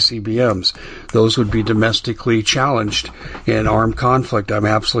facilities, the ICBMs. Those would be domestically challenged in armed conflict. I'm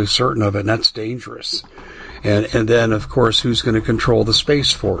absolutely certain of it, and that's dangerous. And then, of course, who's going to control the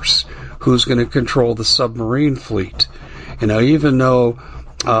Space Force? Who's going to control the submarine fleet? You know, even though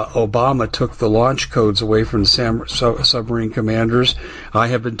Obama took the launch codes away from submarine commanders, I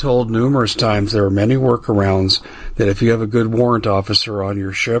have been told numerous times there are many workarounds that if you have a good warrant officer on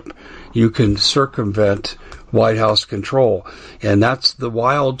your ship, you can circumvent White House control. And that's the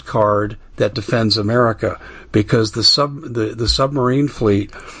wild card that defends America, because the submarine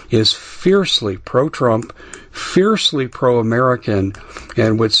fleet is fiercely pro-Trump, fiercely pro-American,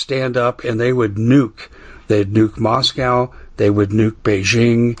 and would stand up and they would nuke. They'd nuke Moscow. They would nuke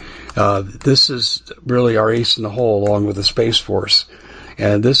Beijing. This is really our ace in the hole, along with the Space Force.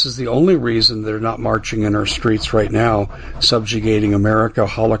 And this is the only reason they're not marching in our streets right now, subjugating America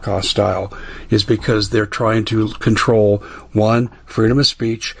Holocaust style, is because they're trying to control, one, freedom of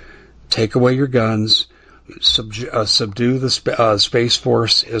speech, take away your guns, subdue the Space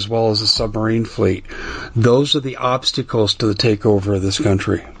Force as well as the submarine fleet. Those are the obstacles to the takeover of this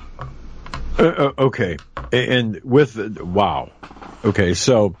country. Okay. And wow. Okay,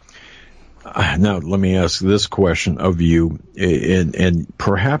 so now let me ask this question of you, and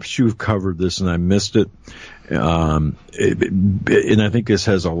perhaps you've covered this and I missed it, and I think this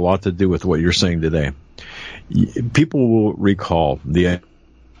has a lot to do with what you're saying today. People will recall the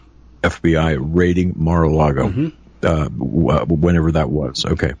FBI raiding Mar-a-Lago, whenever that was.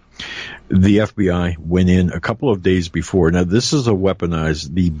 Okay. The FBI went in a couple of days before. Now, this is the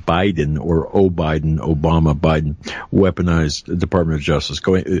Biden or Obama Biden weaponized Department of Justice.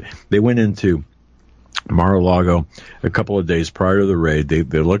 They went into Mar-a-Lago a couple of days prior to the raid. They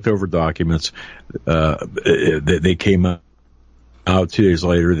looked over documents. They came out 2 days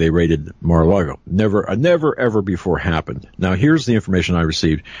later. They raided Mar-a-Lago. Never ever before happened. Now, here's the information I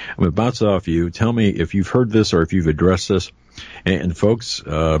received. I'm going to bounce it off you. Tell me if you've heard this or if you've addressed this. And folks,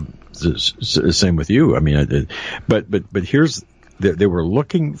 same with you. I mean, but here's they were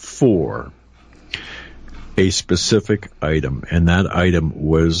looking for a specific item, and that item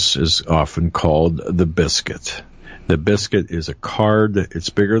is often called the biscuit. The biscuit is a card.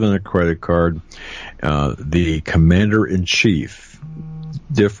 It's bigger than a credit card. The commander-in-chief,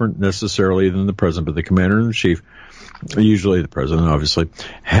 different necessarily than the president, but the commander-in-chief, usually the president, obviously,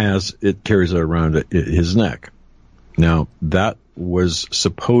 carries it around his neck. Now, that was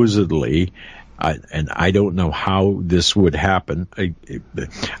supposedly, and I don't know how this would happen. I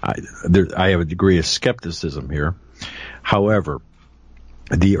have a degree of skepticism here. However,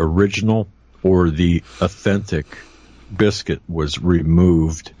 the original or the authentic biscuit was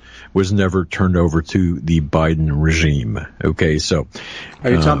removed, was never turned over to the Biden regime. Okay, so are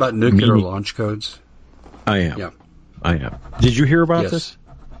you talking about nuclear launch codes? I am. Yeah. I am. Did you hear about this?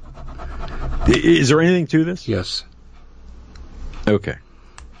 Is there anything to this? Yes. Okay.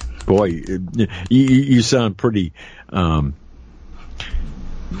 Boy, you sound pretty. Okay.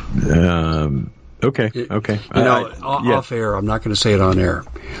 Off air. I'm not going to say it on air.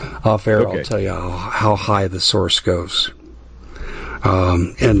 Off air, okay. I'll tell you how high the source goes.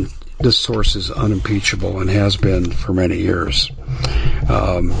 And this source is unimpeachable and has been for many years.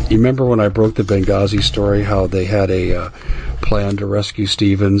 You remember when I broke the Benghazi story, how they had a plan to rescue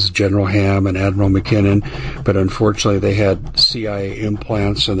Stevens, General Ham, and Admiral McKinnon, but unfortunately they had CIA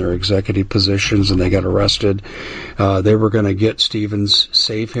implants in their executive positions and they got arrested. They were going to get Stevens,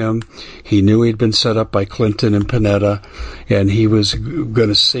 save him. He knew he'd been set up by Clinton and Panetta, and he was going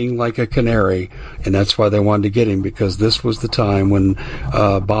to sing like a canary, and that's why they wanted to get him, because this was the time when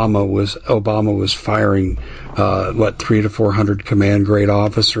Obama was firing 300 to 400 command grade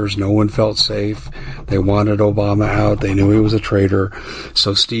officers. No one felt safe. They wanted Obama out. They knew he was a traitor.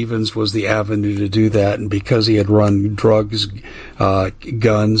 So Stevens was the avenue to do that. And because he had run drugs,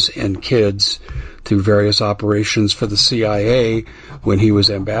 guns, and kids through various operations for the CIA when he was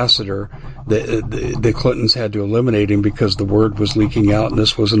ambassador, the Clintons had to eliminate him because the word was leaking out, and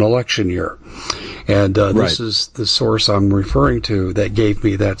this was an election year. And This is the source I'm referring to that gave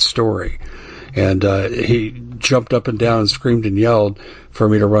me that story. And he jumped up and down and screamed and yelled for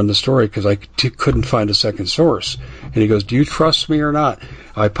me to run the story because I couldn't find a second source. And he goes, "Do you trust me or not?"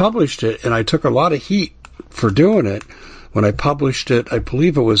 I published it, and I took a lot of heat for doing it. When I published it, I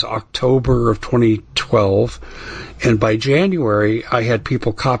believe it was October of 2012, and by January, I had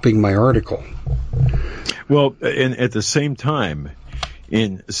people copying my article. Well, and at the same time,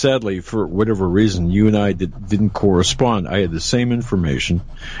 and sadly, for whatever reason, you and I didn't correspond. I had the same information.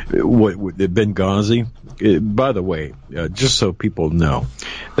 What the Benghazi, by the way, just so people know,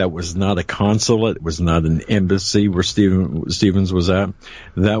 that was not a consulate. It was not an embassy where Stevens was at.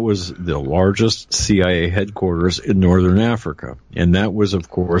 That was the largest CIA headquarters in Northern Africa. And that was, of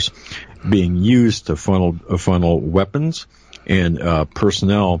course, being used to funnel weapons and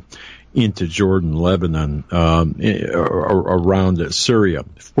personnel into Jordan, Lebanon, around Syria,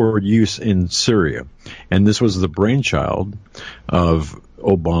 for use in Syria. And this was the brainchild of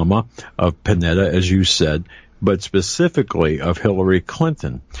Obama, of Panetta, as you said, but specifically of Hillary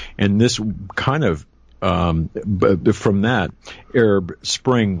Clinton. And this kind of, from that, Arab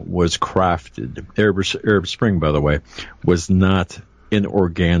Spring was crafted. Arab Spring, by the way, was not an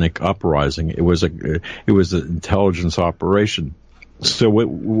organic uprising. It was an intelligence operation. So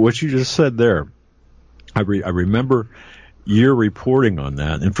what you just said there, I remember your reporting on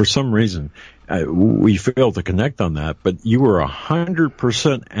that, and for some reason we failed to connect on that. But you were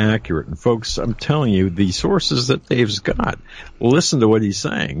 100% accurate, and folks, I'm telling you, the sources that Dave's got, listen to what he's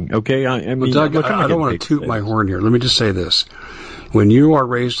saying. Okay, I mean, Doug, I don't want to toot my horn here. Let me just say this: when you are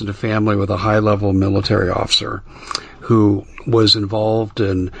raised in a family with a high-level military officer who was involved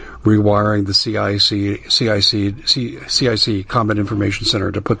in rewiring the CIC Combat Information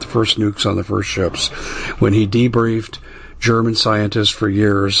Center to put the first nukes on the first ships, when he debriefed German scientists for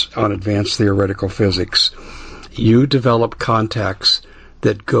years on advanced theoretical physics, you develop contacts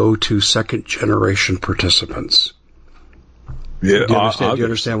that go to second-generation participants. Yeah, do you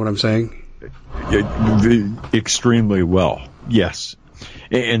understand what I'm saying? Extremely well, yes.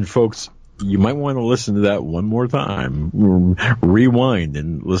 And folks, you might want to listen to that one more time. Rewind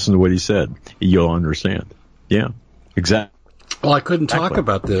and listen to what he said. You'll understand. Yeah, exactly. Well, I couldn't talk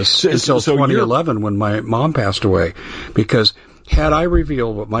about this until 2011 when my mom passed away, because had I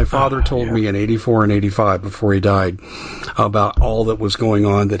revealed what my father told me in 84 and 85 before he died about all that was going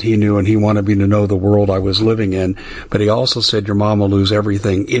on that he knew, and he wanted me to know the world I was living in, but he also said, your mom will lose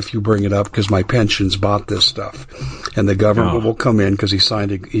everything if you bring it up because my pensions bought this stuff. And the government will come in, because he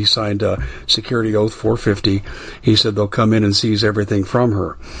signed a Security Oath 450. He said they'll come in and seize everything from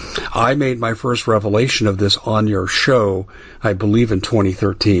her. I made my first revelation of this on your show, I believe, in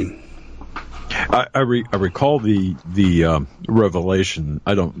 2013. I recall the revelation.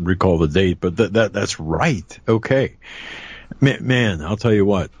 I don't recall the date, but that's right. Okay, man, I'll tell you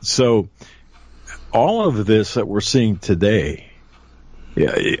what. So all of this that we're seeing today,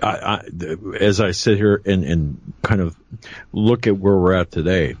 yeah, as I sit here and kind of look at where we're at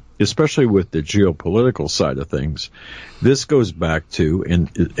today, especially with the geopolitical side of things, this goes back to and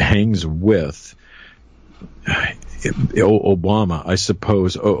it hangs with Obama, I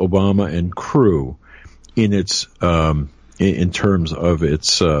suppose, Obama and crew in its in terms of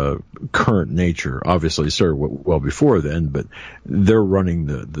its current nature. Obviously, it started well before then, but they're running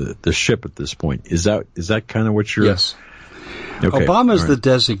the ship at this point. Is that kind of what you're? Yes. Okay. Obama's right. the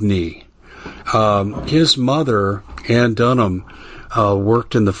designee. His mother, Ann Dunham,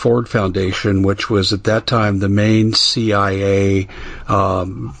 worked in the Ford Foundation, which was at that time the main CIA,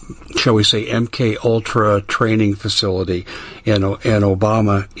 shall we say, MK Ultra training facility, and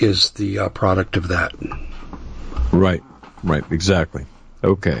Obama is the product of that. Right, exactly.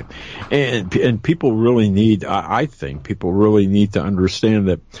 Okay, and people really need. I think people really need to understand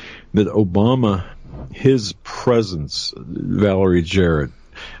that Obama, his presence, Valerie Jarrett,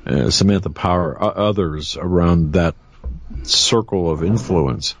 Samantha Power, others around that circle of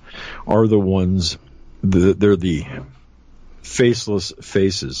influence are the ones, they're the faceless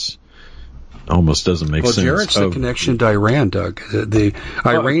faces. Almost doesn't make sense. Well, Jarrett's the connection to Iran, Doug. The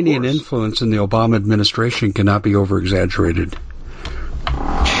Iranian influence in the Obama administration cannot be over-exaggerated.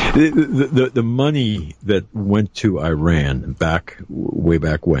 The money that went to Iran way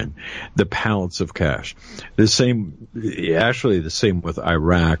back when, the pallets of cash, the same with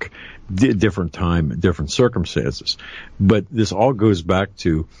Iraq, different time, different circumstances. But this all goes back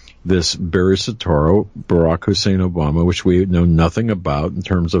to this Barry Soetoro, Barack Hussein Obama, which we know nothing about in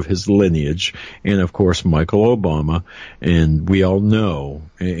terms of his lineage, and of course Michael Obama. And we all know,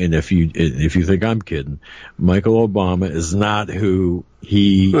 and if you think I'm kidding, Michael Obama is not who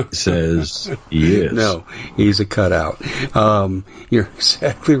he says he is. No, he's a cutout. You're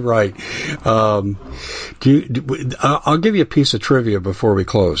exactly right. I'll give you a piece of trivia before we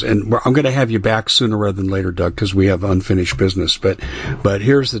close, and I'm going to have you back sooner rather than later, Doug, because we have unfinished business. But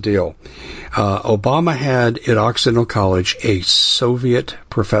here's the deal: Obama had at Occidental College a Soviet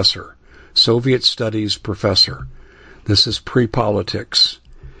studies professor. This is pre-politics.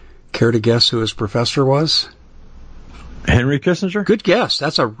 Care to guess who his professor was? Henry Kissinger? Good guess.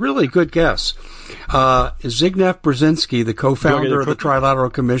 That's a really good guess. Zbigniew Brzezinski, the co-founder of the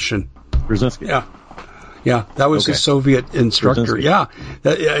Trilateral Commission. Brzezinski? Yeah, that was his Soviet instructor. Brzezinski. Yeah.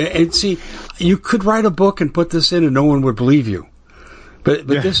 And see, you could write a book and put this in and no one would believe you. But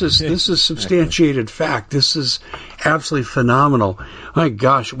this is substantiated fact. This is absolutely phenomenal. My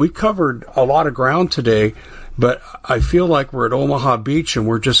gosh, we covered a lot of ground today, but I feel like we're at Omaha Beach and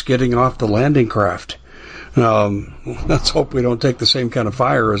we're just getting off the landing craft. Let's hope we don't take the same kind of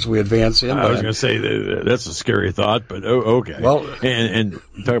fire as we advance in. I was going to say that's a scary thought, but okay. Well, and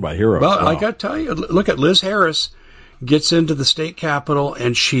talk about heroes. Well, I got to tell you, look at Liz Harris gets into the state capitol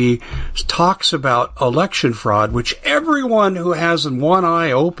and she talks about election fraud, which everyone who has one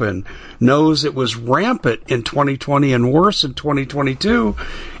eye open knows it was rampant in 2020 and worse in 2022,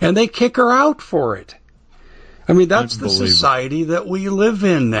 and they kick her out for it. I mean, that's the society that we live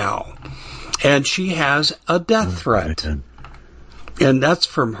in now. And she has a death threat. And that's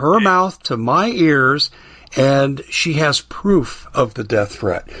from her mouth to my ears, and she has proof of the death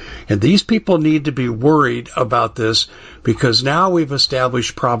threat. And these people need to be worried about this because now we've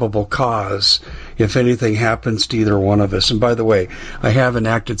established probable cause if anything happens to either one of us. And by the way, I have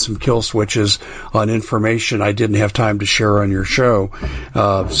enacted some kill switches on information I didn't have time to share on your show.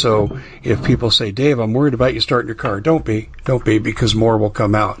 So if people say, Dave, I'm worried about you starting your car, don't be, because more will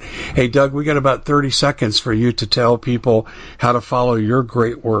come out. Hey, Doug, we got about 30 seconds for you to tell people how to follow your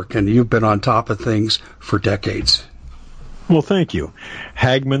great work, and you've been on top of things for decades. Well, thank you.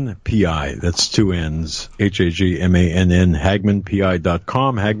 Hagmann PI, that's two N's, Hagmann,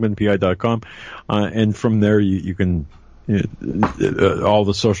 HagmannPI.com, HagmannPI.com. And from there, you can, all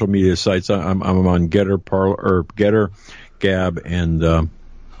the social media sites. I'm on Getter, Gab, and,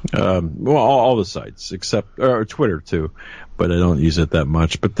 all the sites, except Twitter too, but I don't use it that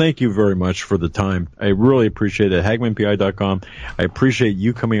much. But thank you very much for the time. I really appreciate it. HagmannPI.com. I appreciate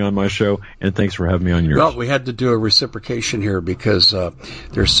you coming on my show, and thanks for having me on yours. Well, we had to do a reciprocation here because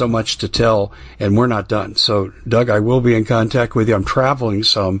there's so much to tell, and we're not done. So, Doug, I will be in contact with you. I'm traveling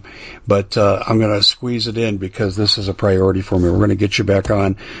some, but I'm going to squeeze it in because this is a priority for me. We're going to get you back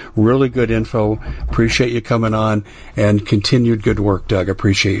on. Really good info. Appreciate you coming on, and continued good work, Doug.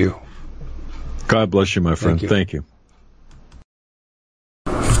 Appreciate you. God bless you, my friend. Thank you.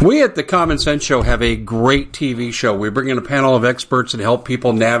 We at the Common Sense Show have a great TV show. We bring in a panel of experts and help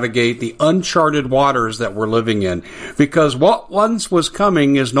people navigate the uncharted waters that we're living in. Because what once was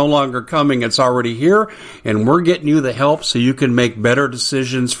coming is no longer coming. It's already here, and we're getting you the help so you can make better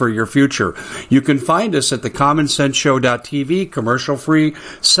decisions for your future. You can find us at thecommonsenseshow.tv, commercial-free,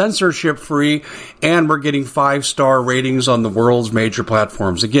 censorship-free, and we're getting 5-star ratings on the world's major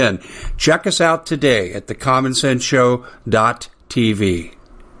platforms. Again, check us out today at thecommonsenseshow.tv.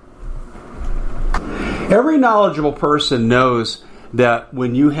 Every knowledgeable person knows that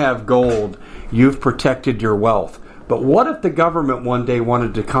when you have gold, you've protected your wealth. But what if the government one day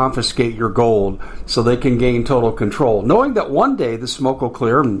wanted to confiscate your gold so they can gain total control, knowing that one day the smoke will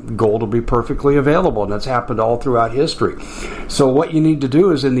clear and gold will be perfectly available, and that's happened all throughout history. So what you need to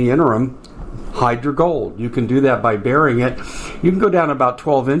do is, in the interim, hide your gold. You can do that by burying it. You can go down about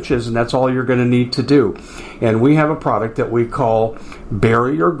 12 inches, and that's all you're going to need to do. And we have a product that we call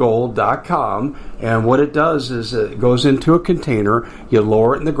buryyourgold.com, and what it does is it goes into a container. You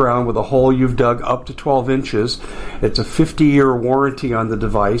lower it in the ground with a hole you've dug up to 12 inches. It's a 50-year warranty on the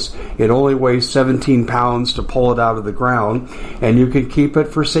device. It only weighs 17 pounds to pull it out of the ground, and you can keep it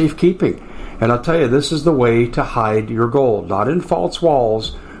for safekeeping. And I'll tell you, this is the way to hide your gold. Not in false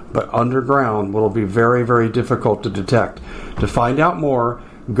walls, but underground will be very, very difficult to detect. To find out more,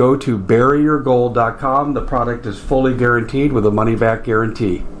 go to buryyourgold.com. The product is fully guaranteed with a money-back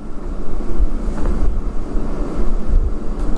guarantee.